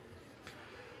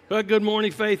Well, good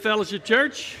morning, Faith Fellowship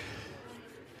Church.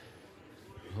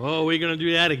 Oh, we're going to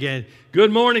do that again.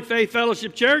 Good morning, Faith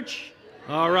Fellowship Church.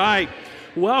 All right.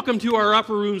 Welcome to our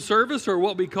upper room service, or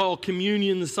what we call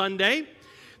Communion Sunday.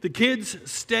 The kids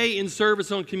stay in service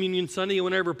on Communion Sunday, and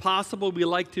whenever possible, we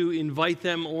like to invite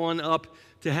them on up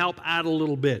to help out a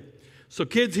little bit. So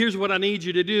kids, here's what I need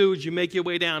you to do as you make your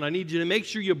way down. I need you to make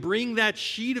sure you bring that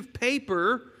sheet of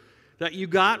paper that you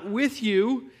got with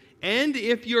you. And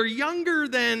if you're younger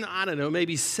than, I don't know,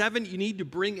 maybe 7, you need to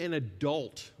bring an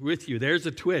adult with you. There's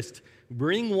a twist.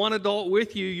 Bring one adult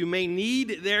with you. You may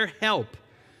need their help.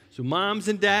 So moms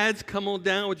and dads, come on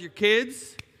down with your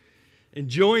kids and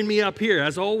join me up here.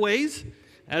 As always,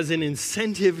 as an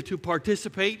incentive to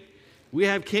participate, we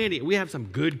have candy. We have some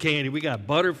good candy. We got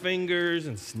Butterfingers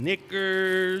and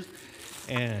Snickers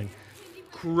and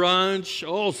Crunch,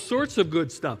 all sorts of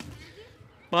good stuff.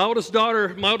 My oldest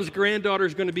granddaughter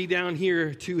is going to be down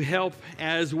here to help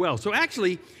as well. So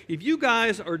actually, if you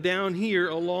guys are down here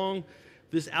along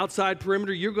this outside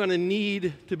perimeter, you're going to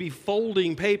need to be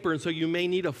folding paper, and so you may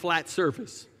need a flat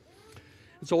surface.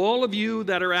 And so all of you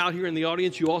that are out here in the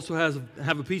audience, you also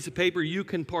have a piece of paper. You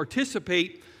can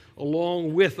participate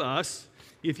along with us.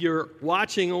 If you're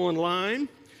watching online,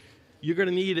 you're going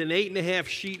to need an 8.5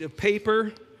 sheet of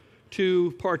paper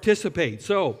to participate.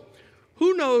 So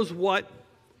who knows what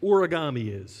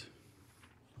origami is?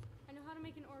 I know how to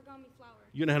make an origami flower.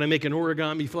 You know how to make an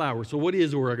origami flower. So what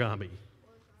is origami? Origami is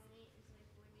like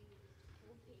when you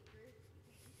fold paper,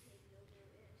 you take it over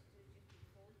it to just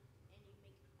fold, and you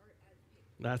make art out of paper.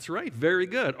 That's right. Very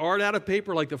good. Art out of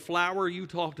paper like the flower you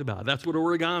talked about. That's what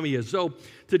origami is. So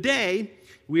today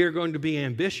we are going to be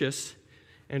ambitious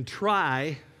and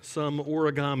try some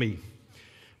origami.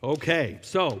 Okay,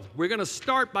 so we're going to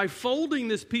start by folding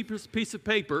this piece of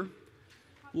paper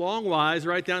longwise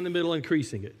right down the middle and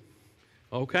creasing it.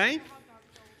 Okay?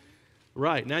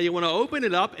 Right. Now you want to open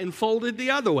it up and fold it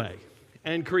the other way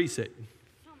and crease it.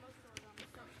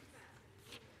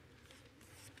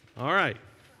 All right.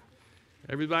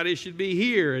 Everybody should be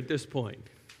here at this point.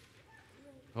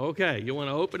 Okay. You want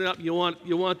to open it up. You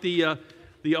want the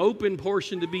open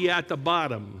portion to be at the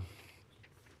bottom.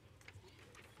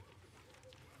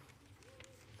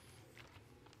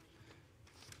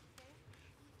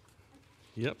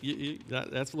 Yep,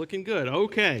 that's looking good.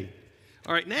 Okay.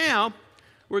 All right, now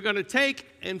we're going to take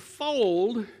and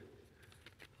fold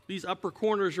these upper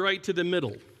corners right to the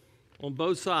middle on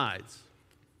both sides.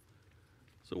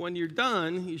 So when you're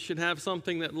done, you should have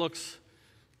something that looks,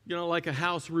 like a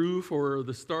house roof or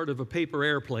the start of a paper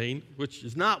airplane, which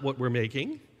is not what we're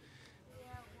making.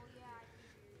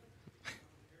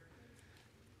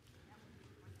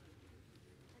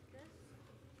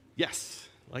 Yes,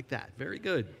 like that. Very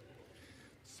good.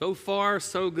 So far,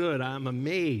 so good. I'm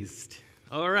amazed.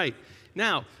 All right.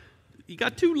 Now, you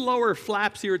got 2 lower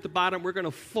flaps here at the bottom. We're going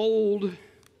to fold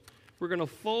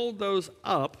those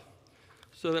up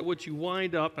so that what you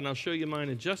wind up, and I'll show you mine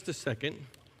in just a second,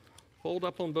 fold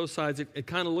up on both sides. It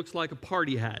kind of looks like a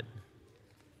party hat.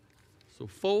 So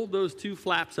fold those 2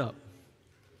 flaps up.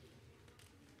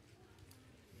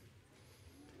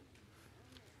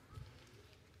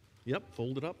 Yep,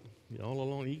 fold it up all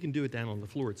along. You can do it down on the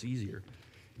floor. It's easier.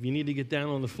 If you need to get down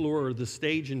on the floor or the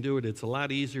stage and do it, it's a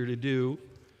lot easier to do.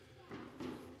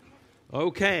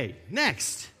 Okay,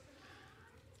 next.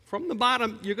 From the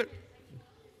bottom, you're good.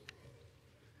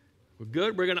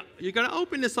 You're gonna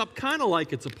open this up kind of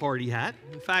like it's a party hat.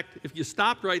 In fact, if you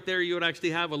stopped right there, you would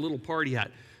actually have a little party hat.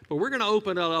 But we're gonna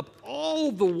open it up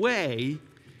all the way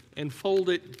and fold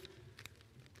it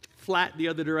flat the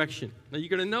other direction. Now you're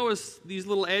going to notice these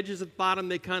little edges at the bottom,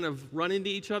 they kind of run into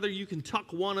each other. You can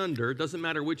tuck one under, it doesn't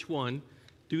matter which one.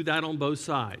 Do that on both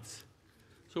sides.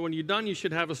 So when you're done, you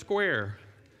should have a square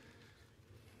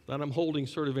that I'm holding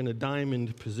sort of in a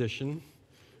diamond position.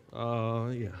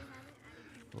 Like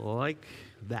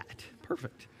that.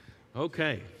 Perfect.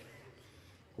 Okay.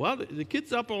 Well, the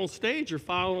kids up on stage are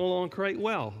following along quite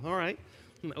well. All right.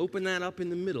 I'm going to open that up in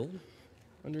the middle,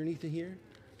 underneath it here,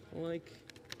 like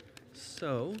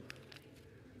so.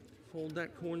 Fold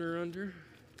that corner under.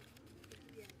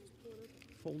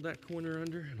 Fold that corner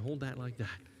under and hold that like that.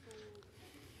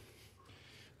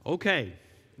 Okay,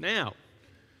 now,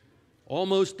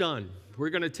 almost done. We're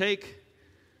going to take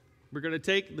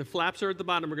the flaps are at the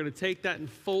bottom. We're going to take that and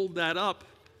fold that up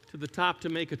to the top to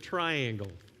make a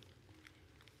triangle.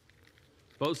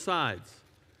 Both sides.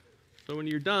 So when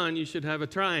you're done, you should have a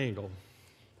triangle.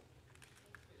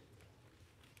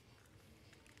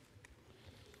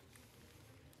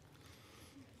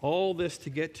 All this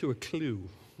to get to a clue.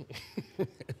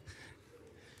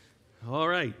 All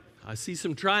right. I see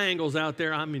some triangles out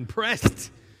there. I'm impressed.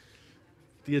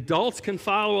 The adults can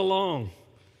follow along.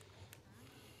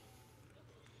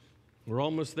 We're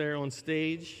almost there on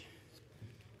stage.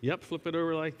 Yep, flip it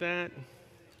over like that.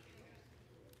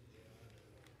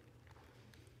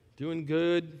 Doing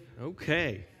good.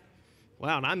 Okay.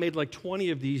 Wow, and I made like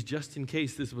 20 of these just in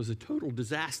case this was a total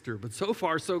disaster, but so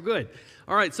far so good.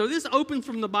 All right, so this opened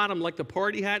from the bottom like the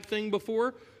party hat thing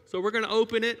before. So we're going to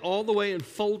open it all the way and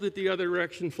fold it the other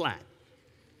direction flat.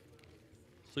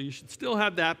 So you should still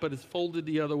have that, but it's folded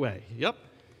the other way. Yep.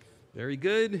 Very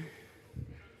good.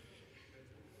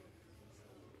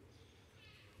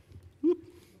 Whoop.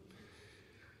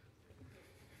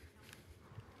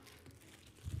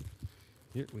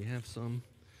 Here we have some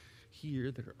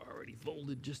here that are already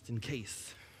folded just in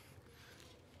case.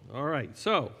 All right,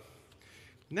 so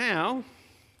now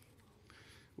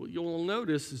what you'll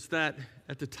notice is that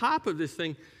at the top of this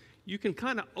thing, you can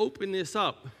kind of open this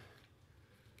up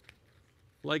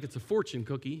like it's a fortune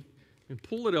cookie and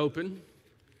pull it open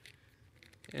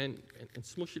and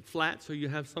smush it flat so you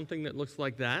have something that looks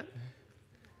like that.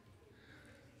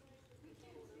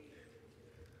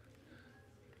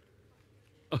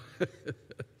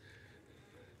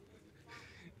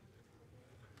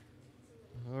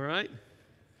 All right.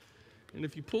 And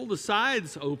if you pull the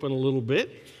sides open a little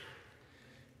bit,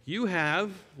 you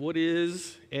have what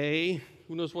is who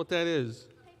knows what that is?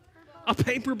 A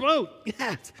paper boat.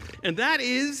 Yes. And that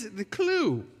is the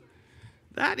clue.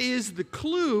 That is the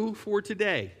clue for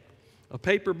today. A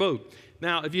paper boat.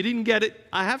 Now, if you didn't get it,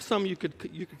 I have some you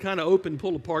could kind of open,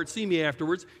 pull apart, see me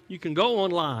afterwards. You can go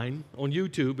online on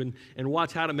YouTube and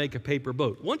watch how to make a paper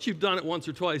boat. Once you've done it once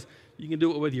or twice, you can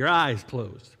do it with your eyes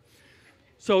closed.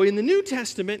 So in the New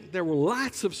Testament, there were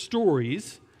lots of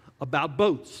stories about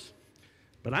boats.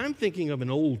 But I'm thinking of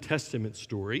an Old Testament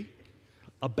story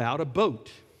about a boat.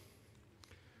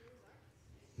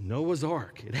 Noah's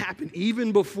Ark. It happened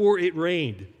even before it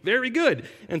rained. Very good.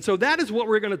 And so that is what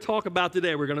we're going to talk about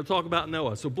today. We're going to talk about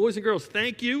Noah. So boys and girls,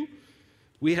 thank you.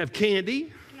 We have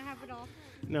candy. Can I have it all?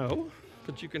 No,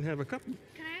 but you can have a couple.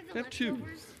 Can I have the two.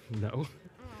 leftovers? No. Oh.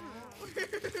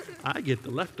 I get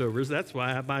the leftovers. That's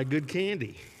why I buy good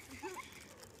candy.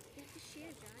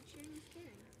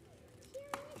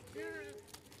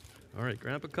 All right,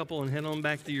 grab a couple and head on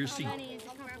back to your seat. How many is a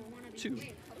couple? Two.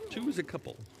 Two is a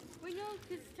couple. Wait, no,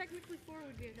 because technically 4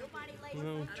 would be a couple.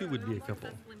 No, 2 would be a couple.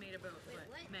 Made a boat,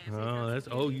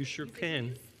 but Oh, you sure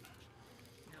can.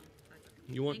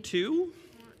 You want 2?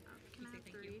 Can I have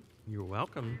 3? You're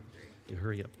welcome. You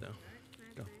hurry up now.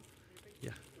 Go.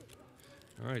 Yeah.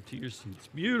 All right, to your seats.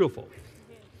 Beautiful.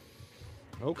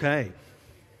 Okay.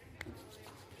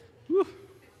 Whew.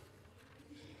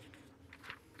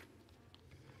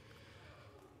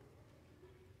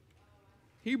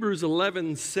 Hebrews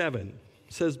 11:7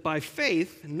 says, "By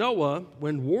faith, Noah,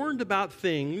 when warned about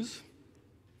things..."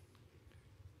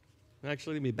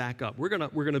 Actually, let me back up. We're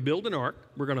gonna build an ark.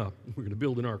 We're gonna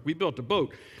build an ark. We built a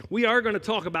boat. We are going to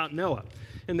talk about Noah.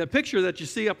 And the picture that you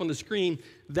see up on the screen,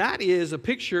 that is a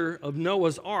picture of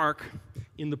Noah's Ark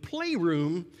in the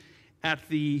playroom at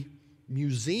the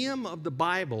Museum of the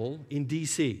Bible in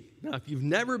D.C. Now, if you've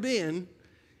never been,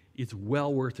 it's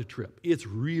well worth a trip. It's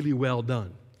really well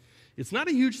done. It's not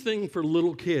a huge thing for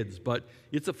little kids, but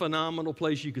it's a phenomenal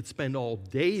place. You could spend all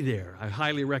day there. I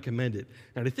highly recommend it.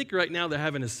 And I think right now they're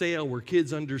having a sale where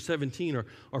kids under 17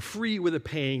 are free with a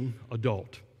paying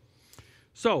adult.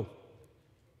 So,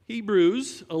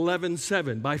 Hebrews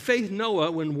 11:7. By faith,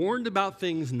 Noah, when warned about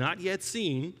things not yet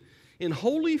seen, in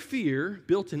holy fear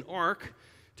built an ark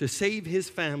to save his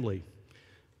family.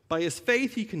 By his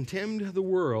faith, he condemned the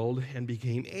world and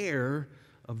became heir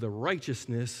of the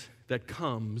righteousness that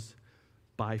comes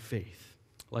by faith.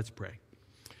 Let's pray.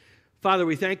 Father,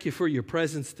 we thank you for your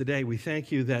presence today. We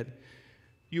thank you that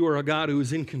you are a God who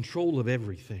is in control of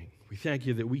everything. We thank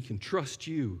you that we can trust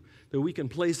you, that we can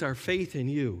place our faith in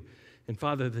you. And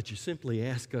Father, that you simply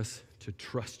ask us to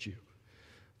trust you.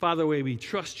 Father, may we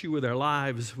trust you with our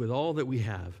lives, with all that we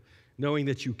have, knowing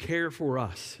that you care for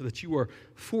us, that you are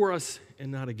for us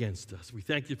and not against us. We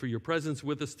thank you for your presence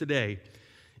with us today.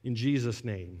 In Jesus'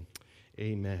 name,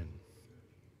 amen.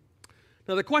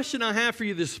 Now, the question I have for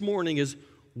you this morning is,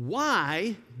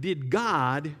 why did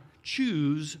God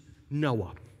choose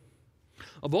Noah?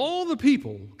 Of all the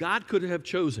people God could have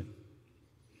chosen,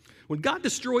 when God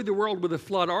destroyed the world with a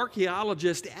flood,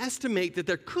 archaeologists estimate that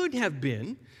there could have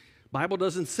been, Bible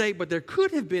doesn't say, but there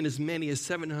could have been as many as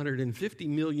 750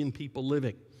 million people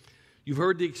living. You've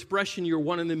heard the expression, you're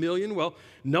one in a million. Well,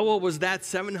 Noah was that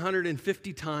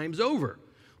 750 times over.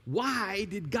 Why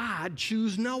did God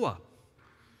choose Noah?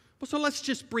 Well, so let's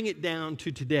just bring it down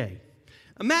to today.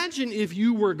 Imagine if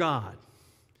you were God.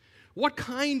 What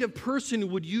kind of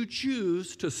person would you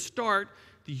choose to start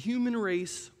the human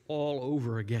race all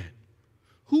over again?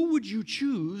 Who would you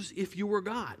choose if you were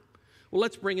God? Well,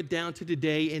 let's bring it down to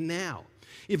today and now.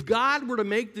 If God were to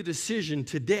make the decision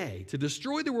today to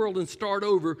destroy the world and start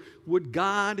over, would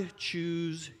God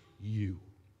choose you?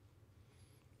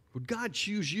 Would God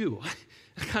choose you?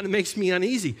 That kind of makes me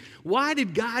uneasy. Why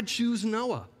did God choose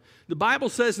Noah? The Bible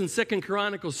says in 2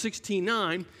 Chronicles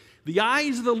 16:9, the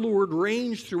eyes of the Lord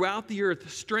range throughout the earth,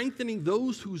 strengthening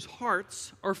those whose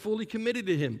hearts are fully committed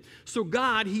to him. So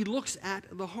God, he looks at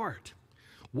the heart.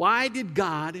 Why did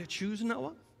God choose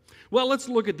Noah? Well, let's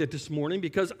look at that this morning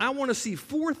because I want to see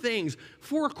four things,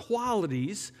 four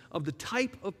qualities of the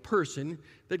type of person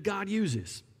that God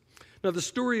uses. Now, the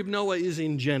story of Noah is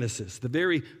in Genesis, the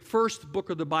very first book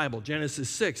of the Bible, Genesis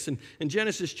 6. And in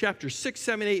Genesis chapter 6,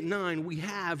 7, 8, 9, we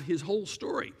have his whole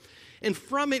story. And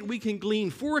from it, we can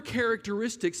glean four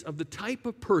characteristics of the type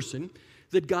of person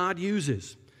that God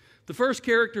uses. The first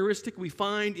characteristic we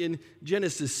find in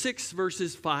Genesis 6,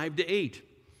 verses 5 to 8.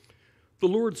 The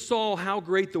Lord saw how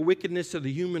great the wickedness of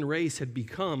the human race had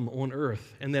become on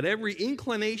earth, and that every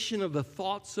inclination of the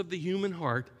thoughts of the human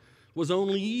heart was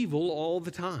only evil all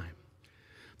the time.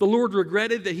 The Lord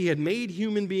regretted that he had made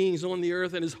human beings on the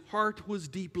earth, and his heart was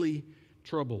deeply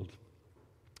troubled.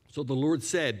 So the Lord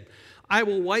said, I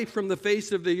will wipe from the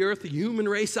face of the earth the human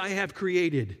race I have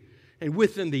created, and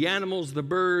with them the animals, the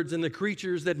birds, and the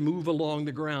creatures that move along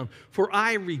the ground. For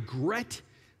I regret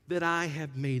that I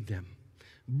have made them.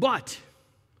 But,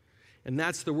 and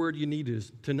that's the word you need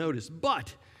to notice,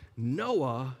 but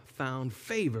Noah found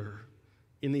favor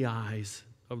in the eyes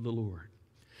of the Lord.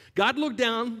 God looked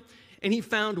down and he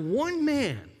found one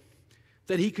man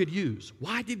that he could use.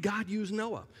 Why did God use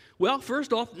Noah? Well,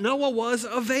 first off, Noah was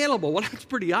available. Well, that's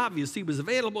pretty obvious. He was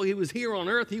available. He was here on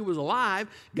earth. He was alive.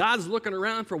 God's looking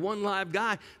around for one live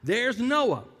guy. There's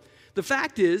Noah. The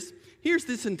fact is, here's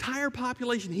this entire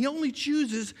population. He only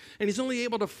chooses, and he's only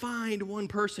able to find one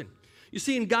person. You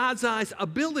see, in God's eyes,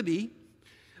 availability,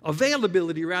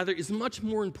 is much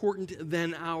more important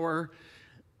than our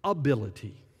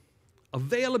ability.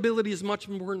 Availability is much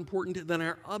more important than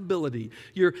our ability.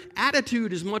 Your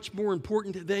attitude is much more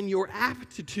important than your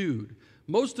aptitude.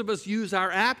 Most of us use our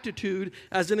aptitude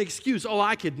as an excuse. Oh,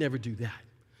 I could never do that.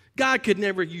 God could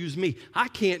never use me. I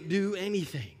can't do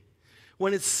anything.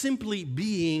 When it's simply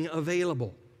being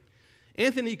available.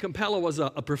 Anthony Campella was a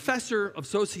professor of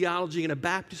sociology and a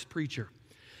Baptist preacher.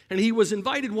 And he was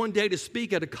invited one day to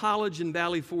speak at a college in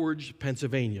Valley Forge,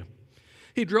 Pennsylvania.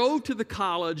 He drove to the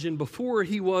college, and before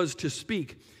he was to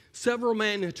speak, several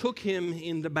men took him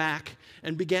in the back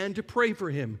and began to pray for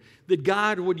him that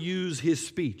God would use his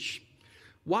speech.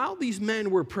 While these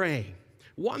men were praying,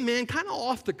 one man, kind of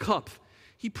off the cuff,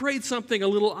 he prayed something a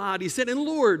little odd. He said, and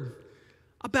Lord,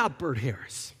 about Bert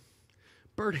Harris.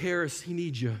 Bert Harris, he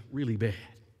needs you really bad.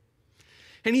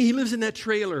 And he lives in that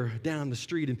trailer down the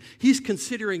street, and he's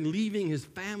considering leaving his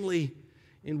family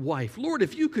and wife. Lord,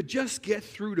 if you could just get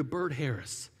through to Bert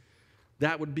Harris,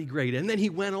 that would be great. And then he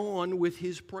went on with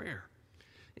his prayer.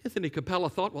 Anthony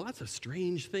Campella thought, well, that's a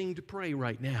strange thing to pray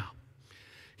right now.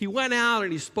 He went out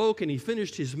and he spoke and he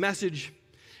finished his message,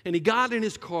 and he got in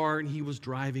his car and he was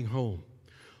driving home.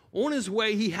 On his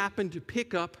way, he happened to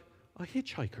pick up a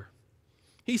hitchhiker.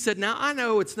 He said, now, I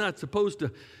know it's not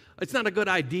a good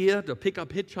idea to pick up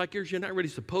hitchhikers. You're not really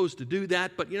supposed to do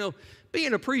that. But,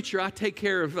 being a preacher, I take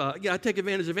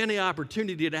advantage of any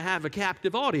opportunity to have a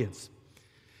captive audience.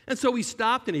 And so he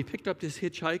stopped and he picked up this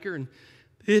hitchhiker, and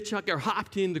the hitchhiker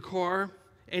hopped in the car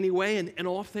anyway, and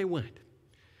off they went.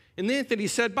 And then Anthony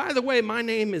said, by the way, my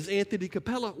name is Anthony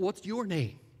Campella. What's your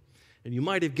name? And you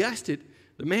might have guessed it.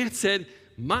 The man said,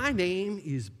 my name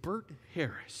is Bert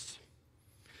Harris.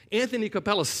 Anthony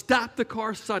Campella stopped the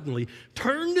car suddenly,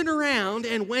 turned it around,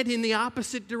 and went in the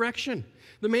opposite direction.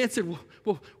 The man said,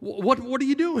 well, what are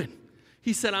you doing?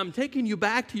 He said, I'm taking you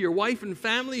back to your wife and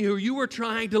family who you were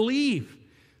trying to leave.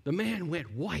 The man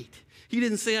went white. He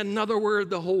didn't say another word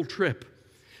the whole trip.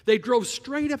 They drove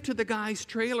straight up to the guy's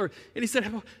trailer, and he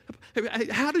said,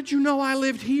 how did you know I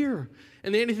lived here?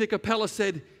 And Anthony Campella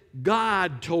said,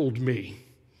 God told me.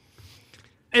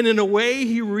 And in a way,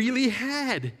 he really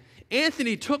had.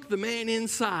 Anthony took the man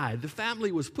inside. The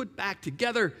family was put back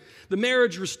together, the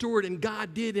marriage restored, and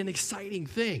God did an exciting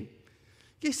thing.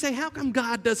 You say, how come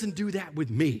God doesn't do that with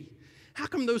me? How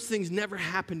come those things never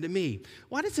happen to me?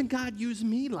 Why doesn't God use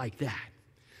me like that?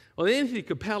 Well, Anthony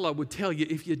Campella would tell you,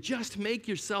 if you just make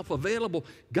yourself available,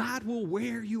 God will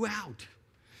wear you out.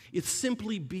 It's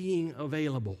simply being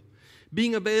available.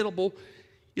 Being available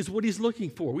is what he's looking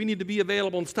for. We need to be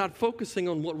available and start focusing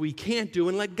on what we can't do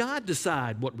and let God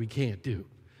decide what we can't do.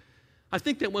 I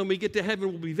think that when we get to heaven,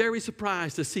 we'll be very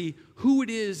surprised to see who it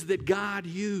is that God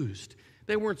used.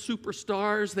 They weren't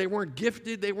superstars. They weren't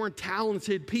gifted. They weren't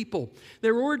talented people.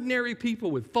 They were ordinary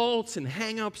people with faults and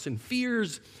hang-ups and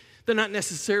fears. They're not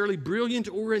necessarily brilliant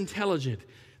or intelligent.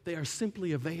 They are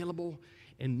simply available,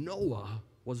 and Noah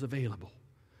was available.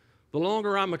 The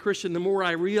longer I'm a Christian, the more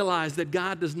I realize that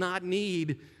God does not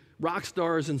need rock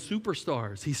stars and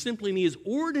superstars. He simply needs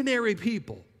ordinary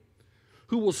people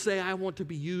who will say, I want to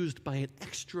be used by an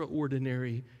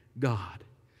extraordinary God.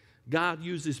 God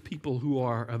uses people who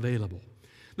are available.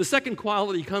 The second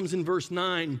quality comes in verse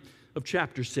 9 of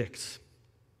chapter 6.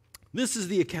 This is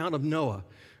the account of Noah.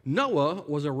 Noah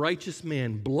was a righteous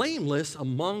man, blameless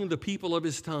among the people of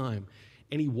his time,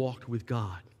 and he walked with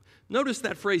God. Notice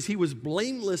that phrase, he was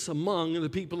blameless among the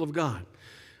people of God.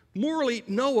 Morally,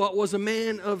 Noah was a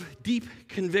man of deep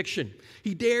conviction.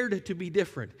 He dared to be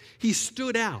different. He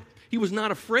stood out. He was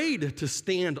not afraid to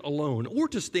stand alone or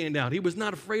to stand out. He was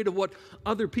not afraid of what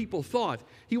other people thought.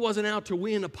 He wasn't out to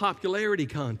win a popularity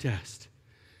contest.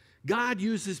 God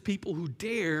uses people who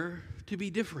dare to be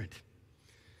different.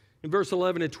 In verse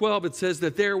 11 and 12, it says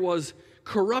that there was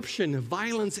corruption,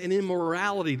 violence, and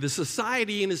immorality. The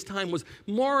society in his time was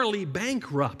morally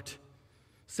bankrupt.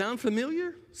 Sound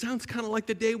familiar? Sounds kind of like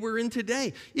the day we're in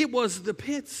today. It was the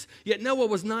pits, yet Noah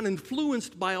was not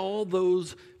influenced by all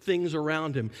those things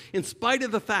around him. In spite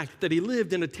of the fact that he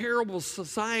lived in a terrible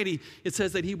society, it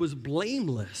says that he was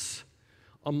blameless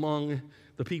among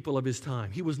the people of his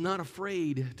time. He was not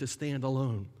afraid to stand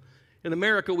alone. In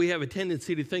America, we have a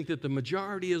tendency to think that the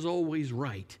majority is always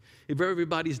right. If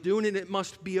everybody's doing it, it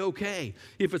must be okay.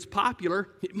 If it's popular,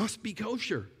 it must be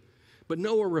kosher. But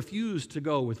Noah refused to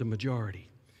go with the majority.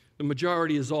 The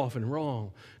majority is often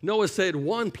wrong. Noah said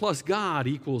 1 plus God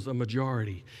equals a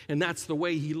majority, and that's the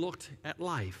way he looked at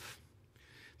life.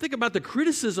 Think about the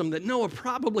criticism that Noah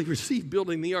probably received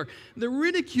building the ark, the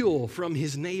ridicule from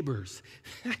his neighbors.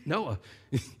 Noah,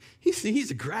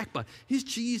 he's a crackpot. His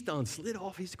cheese done slid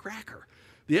off his cracker.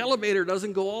 The elevator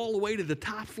doesn't go all the way to the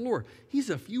top floor.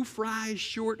 He's a few fries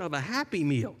short of a Happy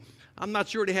Meal. I'm not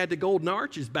sure they had the golden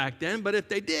arches back then, but if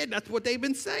they did, that's what they've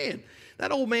been saying.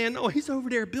 That old man, he's over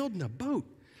there building a boat.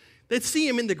 They'd see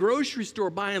him in the grocery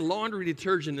store buying laundry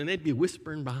detergent, and they'd be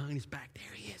whispering behind his back,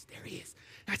 there he is,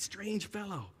 that strange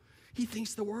fellow. He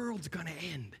thinks the world's going to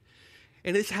end.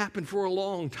 And it's happened for a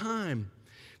long time.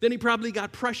 Then he probably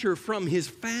got pressure from his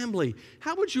family.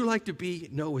 How would you like to be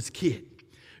Noah's kid?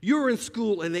 You're in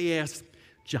school, and they ask,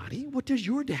 Johnny, what does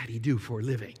your daddy do for a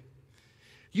living?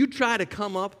 You try to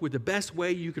come up with the best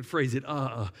way you could phrase it.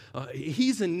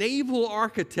 He's a naval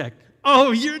architect.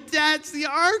 Oh, your dad's the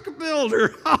ark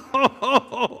builder.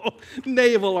 Oh,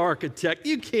 naval architect.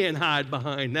 You can't hide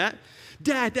behind that.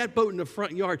 Dad, that boat in the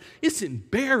front yard, it's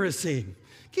embarrassing.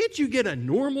 Can't you get a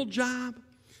normal job?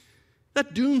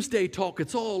 That doomsday talk,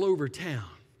 it's all over town.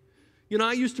 You know,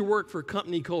 I used to work for a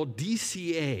company called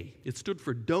DCA. It stood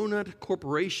for Donut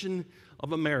Corporation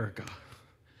of America.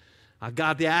 I've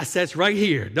got the assets right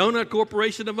here, Donut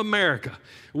Corporation of America.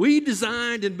 We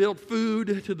designed and built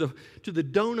food to the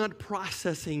donut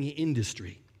processing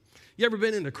industry. You ever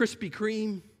been in a Krispy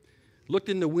Kreme? Looked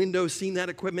in the window, seen that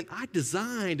equipment? I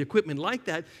designed equipment like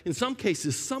that. In some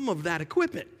cases, some of that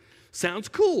equipment. Sounds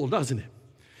cool, doesn't it?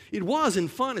 It wasn't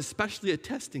fun, especially at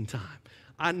testing time.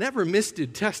 I never missed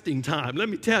it testing time. Let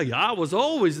me tell you, I was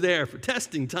always there for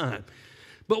testing time.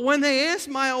 But when they asked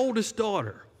my oldest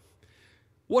daughter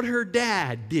what her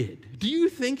dad did, do you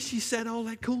think she said all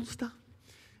that cool stuff?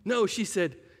 No, she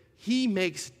said, he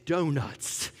makes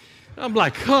donuts. I'm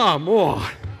like, come on.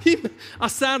 I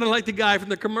sounded like the guy from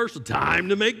the commercial. Time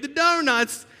to make the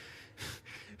donuts.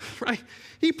 Right?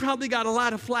 He probably got a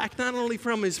lot of flack, not only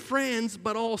from his friends,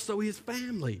 but also his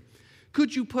family.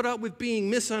 Could you put up with being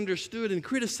misunderstood and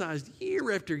criticized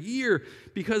year after year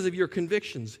because of your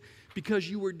convictions, because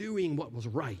you were doing what was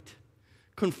right?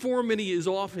 Conformity is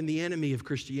often the enemy of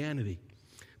Christianity.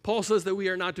 Paul says that we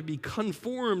are not to be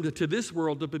conformed to this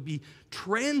world, but to be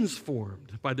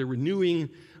transformed by the renewing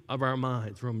of our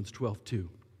minds, Romans 12:2.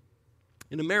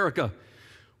 In America,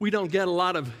 we don't get a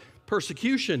lot of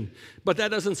persecution, but that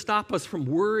doesn't stop us from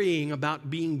worrying about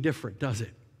being different, does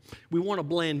it? We want to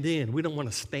blend in. We don't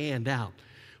want to stand out.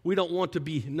 We don't want to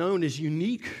be known as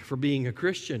unique for being a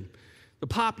Christian. The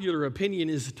popular opinion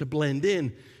is to blend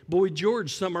in. Boy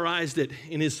George summarized it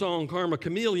in his song Karma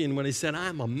Chameleon when he said,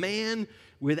 I'm a man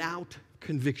without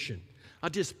conviction. I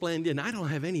just blend in. I don't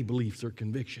have any beliefs or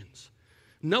convictions.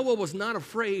 Noah was not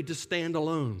afraid to stand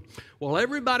alone. While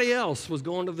everybody else was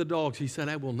going to the dogs, he said,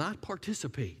 I will not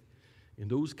participate in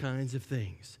those kinds of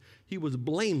things. He was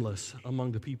blameless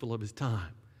among the people of his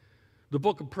time. The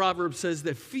book of Proverbs says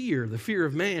that fear, the fear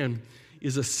of man,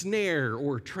 is a snare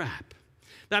or a trap.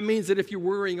 That means that if you're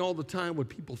worrying all the time what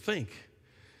people think,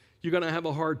 you're going to have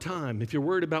a hard time. If you're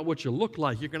worried about what you look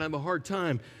like, you're going to have a hard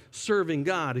time serving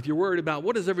God. If you're worried about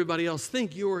what does everybody else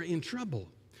think, you're in trouble.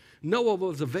 Noah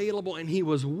was available and he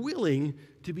was willing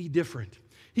to be different.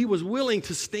 He was willing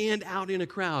to stand out in a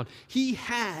crowd. He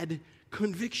had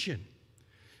conviction.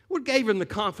 What gave him the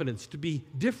confidence to be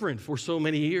different for so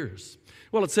many years?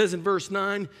 Well, it says in verse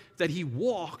 9 that he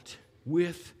walked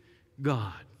with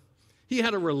God. He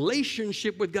had a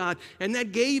relationship with God, and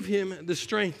that gave him the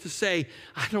strength to say,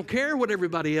 I don't care what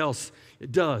everybody else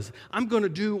does. I'm going to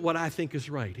do what I think is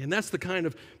right. And that's the kind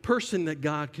of person that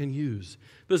God can use.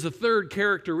 There's a third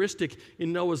characteristic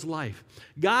in Noah's life.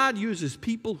 God uses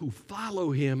people who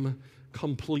follow him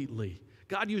completely.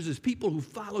 God uses people who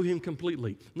follow him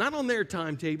completely. Not on their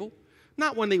timetable,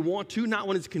 not when they want to, not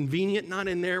when it's convenient, not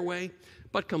in their way,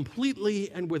 but completely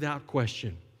and without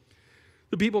question.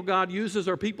 The people God uses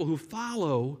are people who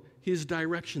follow his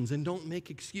directions and don't make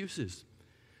excuses.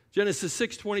 Genesis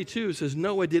 6:22 says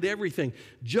Noah did everything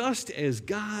just as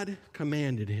God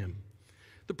commanded him.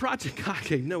 The project God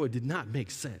gave Noah did not make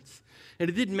sense. And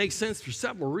it didn't make sense for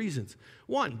several reasons.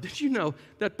 One, did you know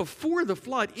that before the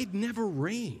flood, it never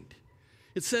rained?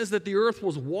 It says that the earth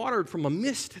was watered from a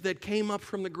mist that came up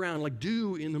from the ground like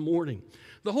dew in the morning.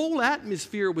 The whole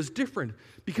atmosphere was different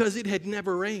because it had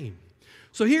never rained.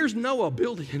 So here's Noah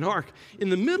building an ark in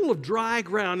the middle of dry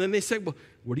ground, and they say, well,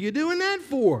 what are you doing that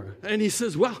for? And he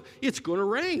says, well, it's going to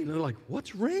rain. And they're like,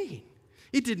 what's rain?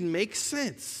 It didn't make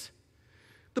sense.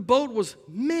 The boat was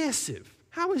massive.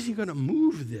 How is he going to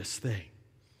move this thing?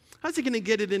 How's he going to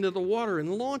get it into the water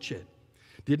and launch it?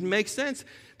 Didn't make sense.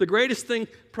 The greatest thing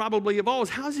probably of all is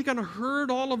how is he going to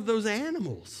herd all of those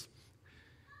animals?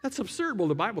 That's absurd. Well,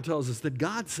 the Bible tells us that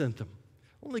God sent them.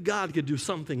 Only God could do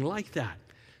something like that.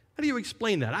 How do you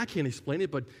explain that? I can't explain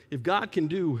it, but if God can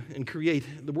do and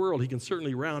create the world, he can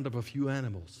certainly round up a few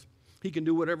animals. He can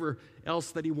do whatever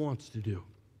else that he wants to do.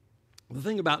 The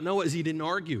thing about Noah is he didn't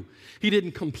argue. He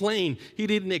didn't complain. He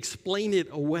didn't explain it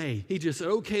away. He just said,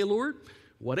 okay, Lord,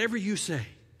 whatever you say.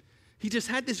 He just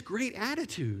had this great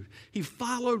attitude. He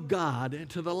followed God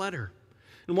to the letter.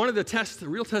 And one of the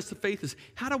real tests of faith is,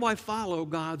 how do I follow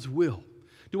God's will?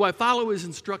 Do I follow his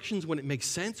instructions when it makes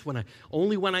sense,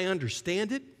 only when I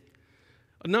understand it?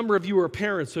 A number of you are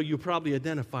parents, so you probably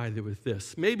identify with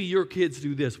this. Maybe your kids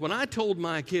do this. When I told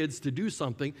my kids to do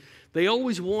something, they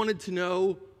always wanted to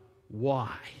know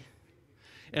why.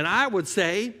 And I would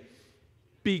say,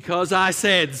 because I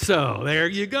said so. There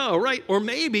you go, right? Or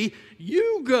maybe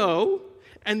you go,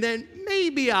 and then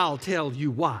maybe I'll tell you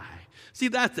why. See,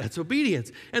 that's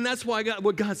obedience. And that's why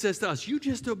what God says to us, you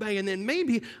just obey, and then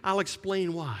maybe I'll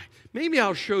explain why. Maybe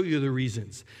I'll show you the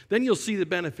reasons. Then you'll see the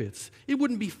benefits. It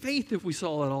wouldn't be faith if we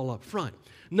saw it all up front.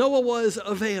 Noah was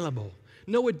available.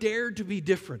 Noah dared to be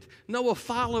different. Noah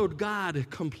followed God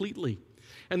completely.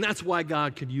 And that's why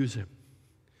God could use him.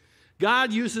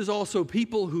 God uses also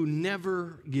people who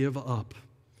never give up.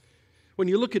 When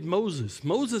you look at Moses,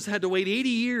 Moses had to wait 80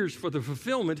 years for the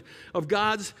fulfillment of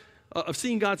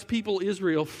seeing God's people,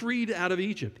 Israel, freed out of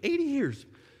Egypt. 80 years.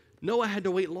 Noah had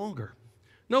to wait longer.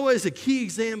 Noah is a key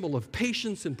example of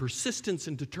patience and persistence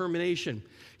and determination.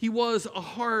 He was a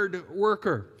hard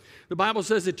worker. The Bible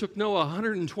says it took Noah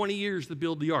 120 years to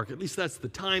build the ark. At least that's the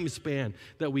time span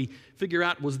that we figure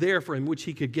out was there for him, which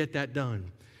he could get that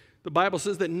done. The Bible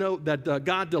says that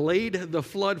God delayed the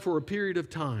flood for a period of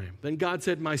time. Then God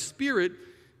said, my spirit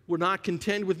will not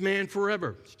contend with man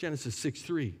forever. It's Genesis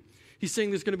 6:3. He's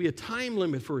saying there's going to be a time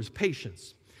limit for his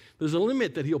patience. There's a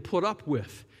limit that he'll put up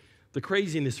with the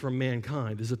craziness from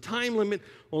mankind. There's a time limit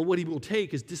on what he will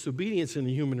take as disobedience in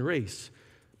the human race.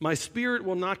 My spirit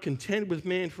will not contend with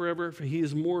man forever, for he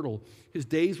is mortal. His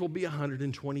days will be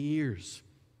 120 years.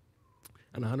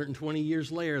 And 120 years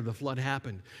later, the flood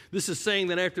happened. This is saying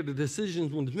that after the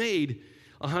decision was made,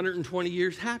 120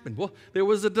 years happened. Well, there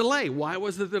was a delay. Why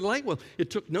was there a delay? Well, it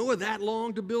took Noah that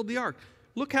long to build the ark.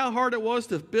 Look how hard it was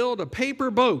to build a paper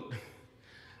boat.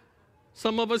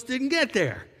 Some of us didn't get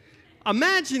there.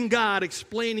 Imagine God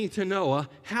explaining to Noah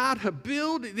how to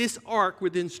build this ark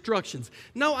with instructions.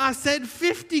 No, I said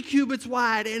 50 cubits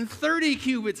wide and 30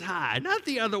 cubits high, not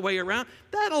the other way around.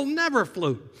 That'll never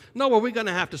float. Noah, we're going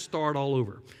to have to start all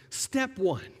over. Step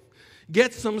 1,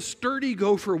 get some sturdy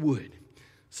gopher wood.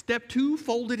 Step 2,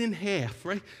 fold it in half,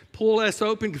 right? Pull this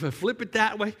open, flip it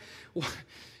that way.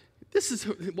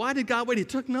 Why did God wait? It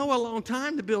took Noah a long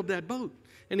time to build that boat.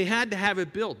 And he had to have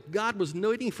it built. God was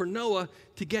waiting for Noah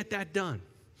to get that done.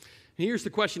 And here's the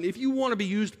question. If you want to be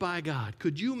used by God,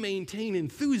 could you maintain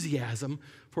enthusiasm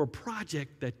for a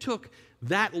project that took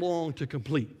that long to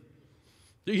complete?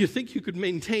 Do you think you could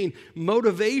maintain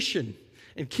motivation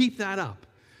and keep that up?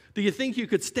 Do you think you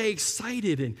could stay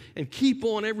excited and keep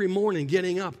on every morning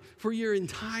getting up for your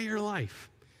entire life?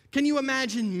 Can you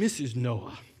imagine Mrs.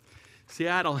 Noah? See,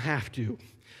 I don't have to.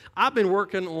 I've been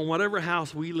working on whatever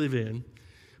house we live in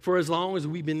for as long as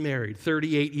we've been married,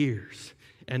 38 years,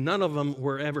 and none of them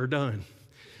were ever done.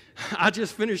 I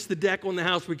just finished the deck on the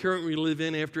house we currently live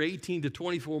in after 18 to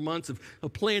 24 months of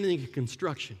planning and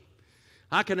construction.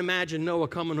 I can imagine Noah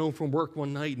coming home from work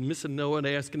one night and Mrs. Noah and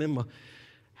asking him,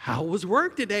 "How was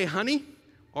work today, honey?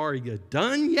 Are you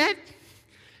done yet?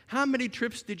 How many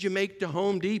trips did you make to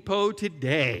Home Depot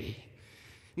today?"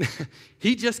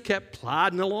 He just kept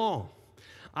plodding along.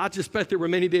 I just bet there were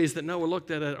many days that Noah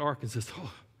looked at that ark and says,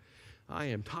 "Oh, I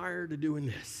am tired of doing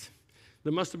this."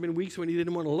 There must have been weeks when he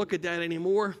didn't want to look at that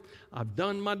anymore. "I've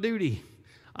done my duty.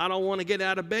 I don't want to get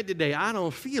out of bed today. I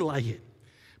don't feel like it."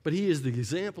 But he is the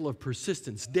example of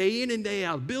persistence, day in and day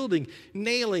out, building,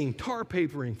 nailing, tar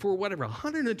papering for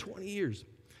 120 years.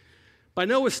 By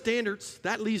Noah's standards,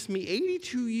 that leaves me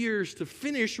 82 years to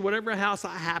finish whatever house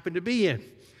I happen to be in.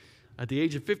 At the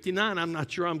age of 59, I'm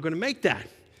not sure I'm going to make that.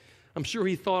 I'm sure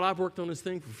he thought, "I've worked on this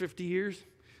thing for 50 years.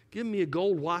 Give me a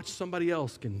gold watch, somebody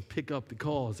else can pick up the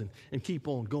cause and keep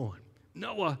on going."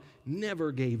 Noah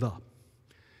never gave up.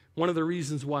 One of the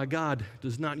reasons why God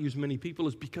does not use many people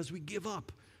is because we give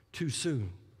up too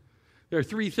soon. There are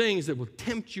three things that will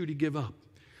tempt you to give up.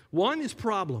 One is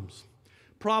problems.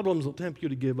 Problems will tempt you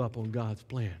to give up on God's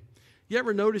plan. You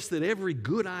ever notice that every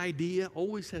good idea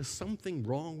always has something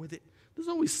wrong with it? There's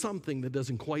always something that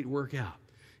doesn't quite work out.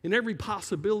 In every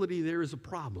possibility, there is a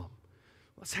problem.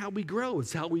 That's how we grow.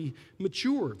 It's how we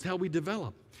mature. It's how we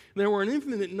develop. And there were an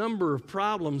infinite number of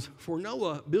problems for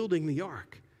Noah building the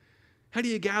ark. How do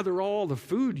you gather all the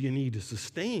food you need to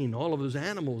sustain all of those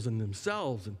animals and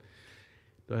themselves? And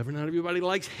not everybody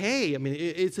likes hay. I mean,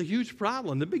 it's a huge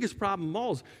problem. The biggest problem of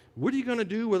all is, what are you going to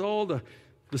do with all the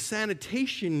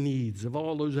sanitation needs of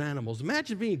all those animals?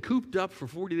 Imagine being cooped up for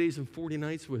 40 days and 40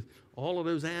 nights with all of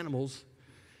those animals.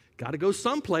 Got to go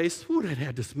someplace. Ooh, that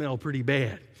had to smell pretty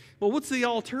bad. Well, what's the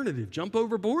alternative? Jump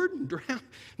overboard and drown?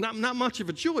 Not much of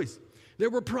a choice. There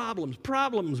were problems.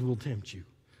 Problems will tempt you.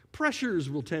 Pressures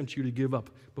will tempt you to give up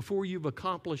before you've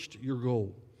accomplished your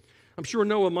goal. I'm sure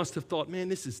Noah must have thought, "Man,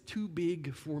 this is too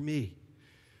big for me.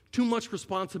 Too much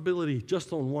responsibility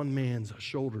just on one man's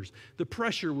shoulders." The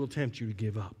pressure will tempt you to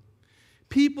give up.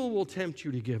 People will tempt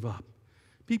you to give up.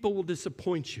 People will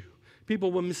disappoint you.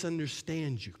 People will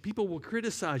misunderstand you. People will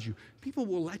criticize you. People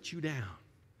will let you down.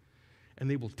 And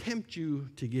they will tempt you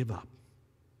to give up.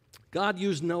 God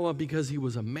used Noah because he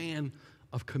was a man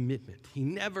of commitment. He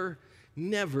never,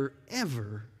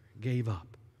 ever gave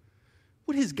up.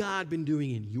 What has God been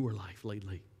doing in your life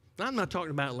lately? I'm not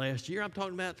talking about last year. I'm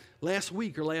talking about last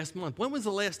week or last month. When was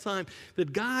the last time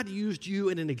that God used you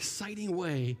in an exciting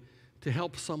way to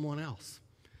help someone else?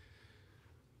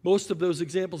 Most of those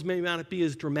examples may not be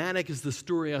as dramatic as the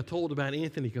story I told about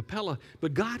Anthony Capella,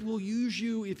 but God will use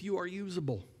you if you are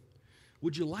usable.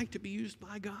 Would you like to be used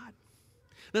by God?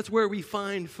 That's where we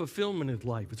find fulfillment in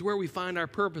life. It's where we find our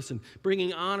purpose in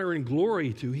bringing honor and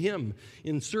glory to Him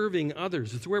in serving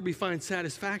others. It's where we find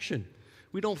satisfaction.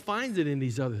 We don't find it in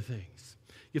these other things.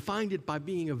 You find it by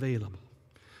being available.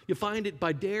 You find it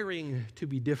by daring to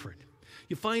be different.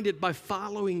 You find it by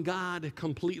following God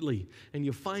completely. And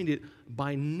you find it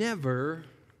by never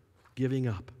giving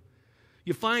up.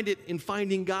 You find it in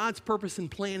finding God's purpose and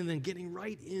plan and then getting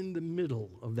right in the middle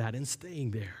of that and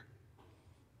staying there.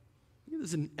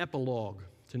 There's an epilogue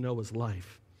to Noah's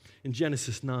life in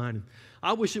Genesis 9.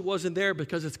 I wish it wasn't there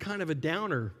because it's kind of a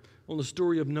downer on the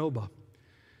story of Noah.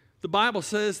 The Bible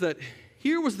says that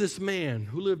here was this man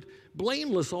who lived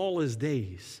blameless all his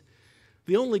days,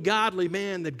 the only godly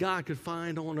man that God could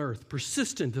find on earth,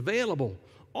 persistent, available,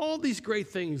 all these great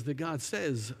things that God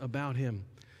says about him.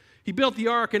 He built the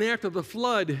ark, and after the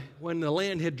flood, when the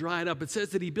land had dried up, it says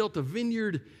that he built a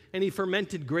vineyard and he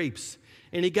fermented grapes.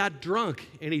 And he got drunk,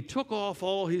 and he took off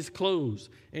all his clothes,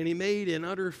 and he made an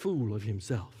utter fool of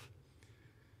himself.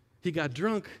 He got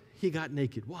drunk, he got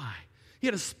naked. Why? He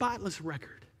had a spotless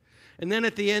record. And then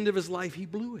at the end of his life, he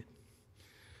blew it.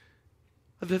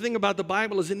 The thing about the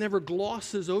Bible is it never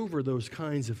glosses over those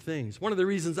kinds of things. One of the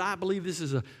reasons I believe this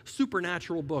is a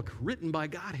supernatural book written by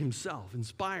God Himself,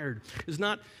 inspired, is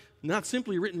not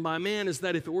simply written by man, is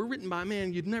that if it were written by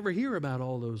man, you'd never hear about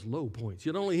all those low points.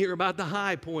 You'd only hear about the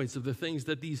high points of the things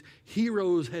that these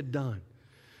heroes had done.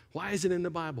 Why is it in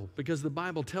the Bible? Because the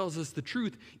Bible tells us the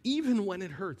truth even when it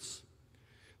hurts.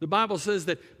 The Bible says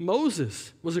that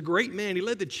Moses was a great man. He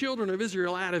led the children of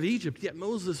Israel out of Egypt, yet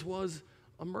Moses was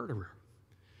a murderer.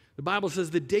 The Bible says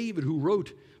that David, who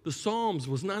wrote the Psalms,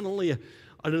 was not only an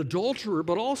adulterer,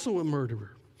 but also a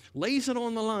murderer. Lays it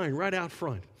on the line right out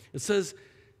front. It says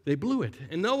they blew it.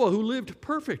 And Noah, who lived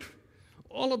perfect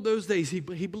all of those days, he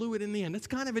blew it in the end. That's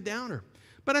kind of a downer.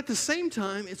 But at the same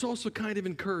time, it's also kind of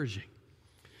encouraging.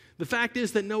 The fact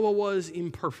is that Noah was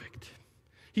imperfect.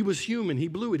 He was human. He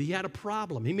blew it. He had a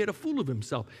problem. He made a fool of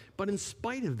himself. But in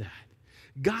spite of that,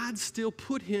 God still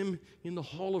put him in the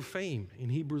Hall of Fame in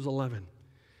Hebrews 11.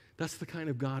 That's the kind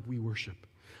of God we worship.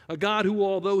 A God who,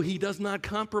 although he does not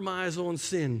compromise on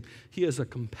sin, he is a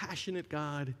compassionate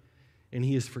God and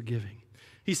he is forgiving.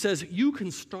 He says, you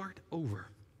can start over.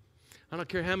 I don't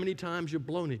care how many times you've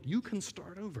blown it. You can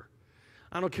start over.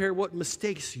 I don't care what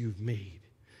mistakes you've made.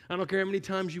 I don't care how many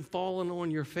times you've fallen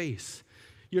on your face.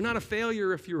 You're not a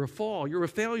failure if you're a fall. You're a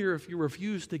failure if you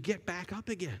refuse to get back up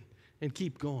again and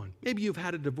keep going. Maybe you've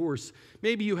had a divorce.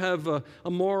 Maybe you have a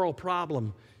moral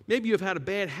problem. Maybe you've had a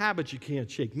bad habit you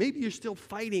can't shake. Maybe you're still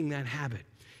fighting that habit.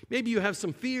 Maybe you have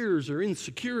some fears or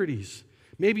insecurities.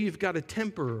 Maybe you've got a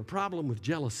temper or a problem with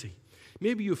jealousy.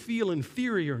 Maybe you feel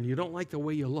inferior and you don't like the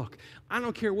way you look. I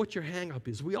don't care what your hang-up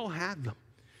is. We all have them.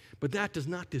 But that does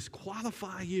not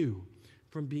disqualify you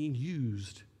from being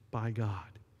used by God.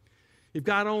 If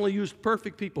God only used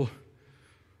perfect people,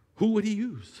 who would he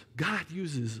use? God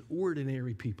uses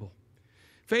ordinary people.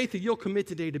 Faith, that you'll commit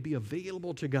today to be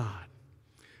available to God,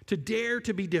 to dare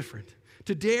to be different,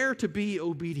 to dare to be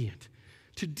obedient,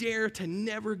 to dare to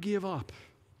never give up,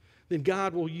 then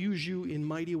God will use you in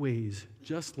mighty ways,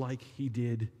 just like he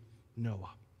did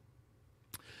Noah.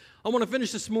 I want to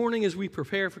finish this morning as we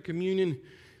prepare for communion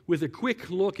with a quick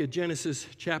look at Genesis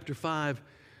chapter 5.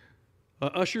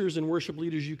 Ushers and worship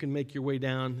leaders, you can make your way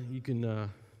down. You can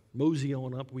mosey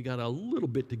on up. We got a little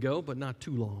bit to go, but not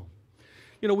too long.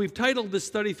 You know, we've titled this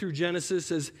study through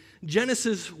Genesis as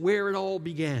Genesis, Where It All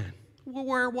Began. Well,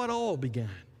 where what all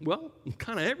began? Well,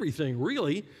 kind of everything,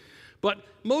 really. But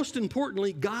most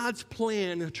importantly, God's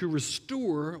plan to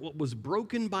restore what was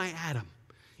broken by Adam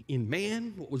in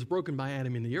man, what was broken by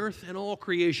Adam in the earth, and all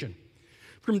creation.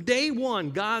 From day one,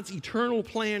 God's eternal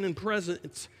plan and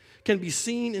presence can be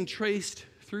seen and traced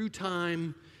through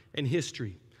time and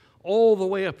history, all the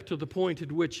way up to the point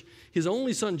at which his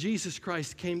only son, Jesus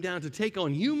Christ, came down to take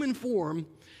on human form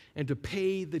and to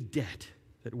pay the debt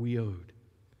that we owed.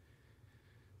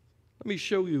 Let me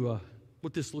show you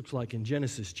what this looks like in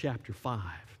Genesis chapter 5.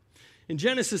 In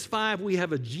Genesis 5, we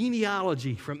have a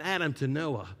genealogy from Adam to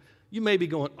Noah. You may be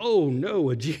going, oh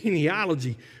no, a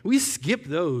genealogy. We skip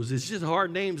those. It's just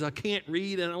hard names I can't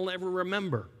read and I'll never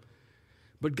remember.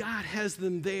 But God has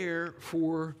them there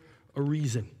for a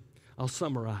reason. I'll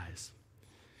summarize.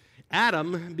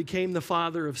 Adam became the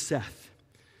father of Seth.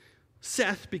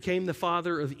 Seth became the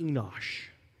father of Enosh.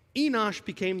 Enosh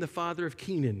became the father of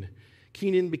Kenan.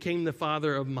 Kenan became the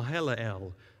father of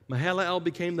Mahalalel. Mahalalel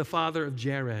became the father of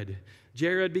Jared.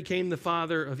 Jared became the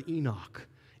father of Enoch.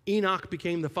 Enoch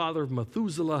became the father of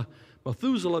Methuselah.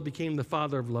 Methuselah became the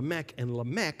father of Lamech. And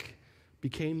Lamech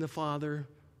became the father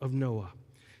of Noah.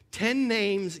 10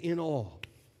 names in all.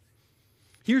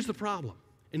 Here's the problem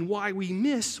and why we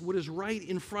miss what is right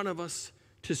in front of us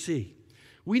to see.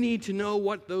 We need to know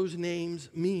what those names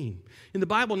mean. In the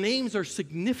Bible, names are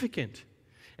significant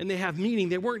and they have meaning.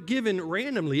 They weren't given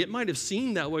randomly. It might have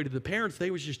seemed that way to the parents.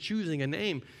 They were just choosing a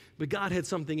name, but God had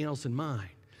something else in mind.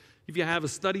 If you have a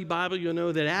study Bible, you'll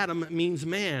know that Adam means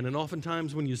man. And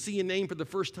oftentimes when you see a name for the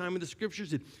first time in the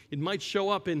scriptures, it might show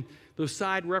up in those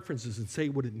side references and say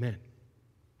what it meant.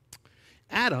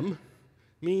 Adam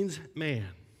means man.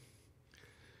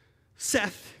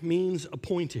 Seth means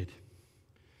appointed.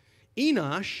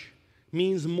 Enosh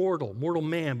means mortal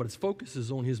man, but its focus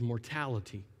is on his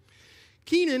mortality.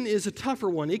 Kenan is a tougher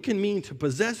one. It can mean to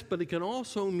possess, but it can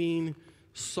also mean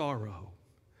sorrow.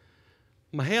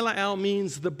 Mahalalel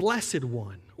means the blessed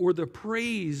one, or the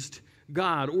praised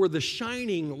God, or the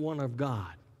shining one of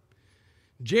God.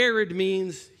 Jared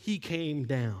means he came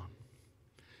down.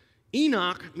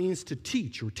 Enoch means to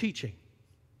teach or teaching.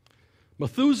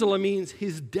 Methuselah means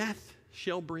his death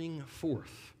shall bring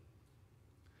forth.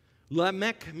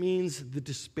 Lamech means the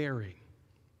despairing.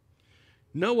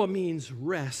 Noah means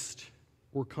rest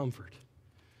or comfort.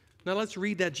 Now let's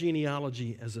read that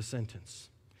genealogy as a sentence.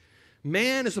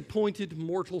 Man is appointed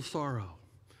mortal sorrow.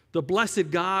 The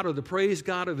blessed God or the praised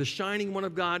God or the shining one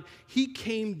of God, he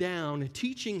came down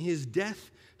teaching his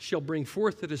death shall bring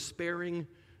forth the despairing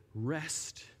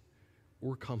rest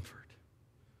or comfort.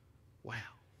 Wow,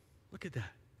 look at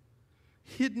that.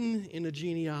 Hidden in a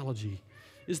genealogy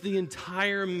is the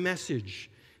entire message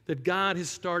that God has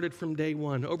started from day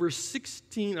one. Over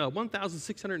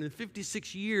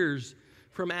 1,656 years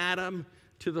from Adam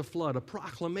to the flood, a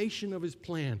proclamation of his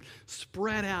plan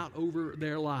spread out over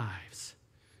their lives.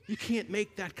 You can't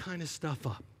make that kind of stuff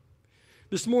up.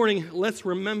 This morning, let's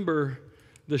remember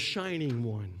the shining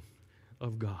one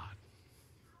of God.